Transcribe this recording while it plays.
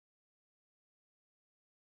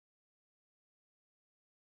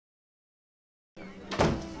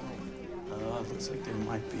Looks like they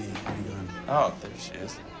might be on. Oh, there she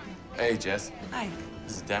is. Hey, Jess. Hi.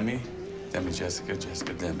 This is Demi. Demi, Jessica,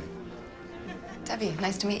 Jessica, Demi. Debbie,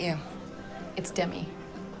 nice to meet you. It's Demi,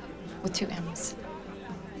 with 2 M's.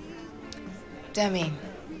 Demi,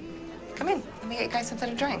 come in. Let me get you guys something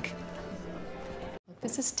to drink.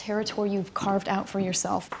 This is territory you've carved out for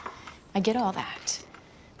yourself. I get all that.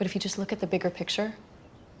 But if you just look at the bigger picture,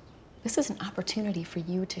 this is an opportunity for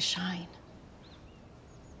you to shine.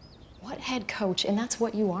 What head coach, and that's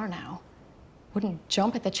what you are now, wouldn't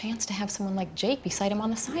jump at the chance to have someone like Jake beside him on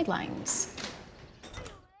the sidelines?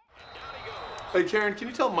 Hey, Karen, can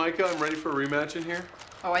you tell Micah I'm ready for a rematch in here?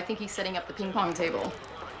 Oh, I think he's setting up the ping pong table.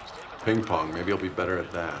 Ping pong, maybe I'll be better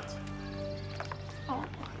at that. Oh,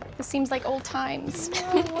 this seems like old times.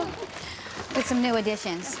 With some new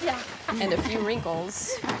additions. Yeah. And a few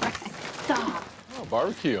wrinkles. Stop. Oh,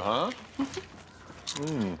 barbecue, huh?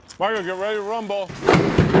 Varga, get ready to rumble.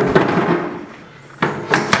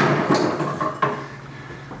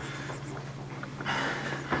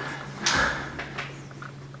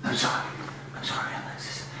 I'm sorry. I'm sorry,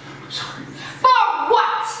 Alexis. I'm sorry. For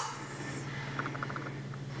what?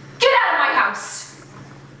 Get out of my house!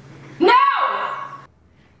 Now!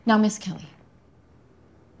 Now, Miss Kelly,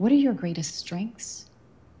 what are your greatest strengths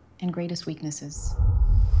and greatest weaknesses?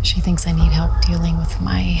 She thinks I need help dealing with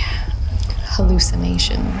my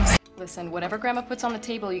hallucinations. Listen, whatever Grandma puts on the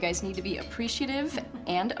table, you guys need to be appreciative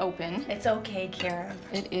and open. It's okay, Karen.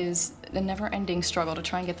 It is the never-ending struggle to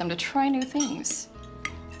try and get them to try new things.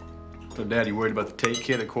 So, Dad, you worried about the Tate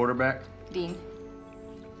kid at quarterback? Dean.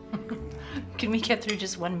 Can we get through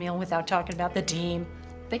just one meal without talking about the team?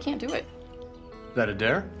 They can't do it. Is that a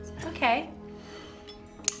dare? Okay.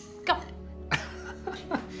 Go.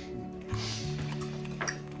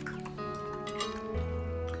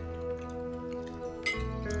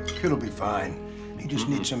 Kid'll be fine. He just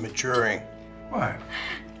needs some maturing. Why?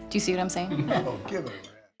 Do you see what I'm saying? Oh, give it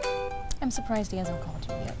a rest. I'm surprised he hasn't called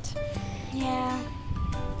you yet. Yeah.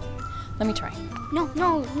 Let me try.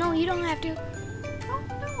 No, you don't have to. Oh,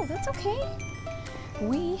 no, that's okay.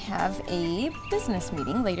 We have a business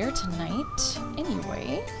meeting later tonight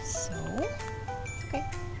anyway, so it's okay.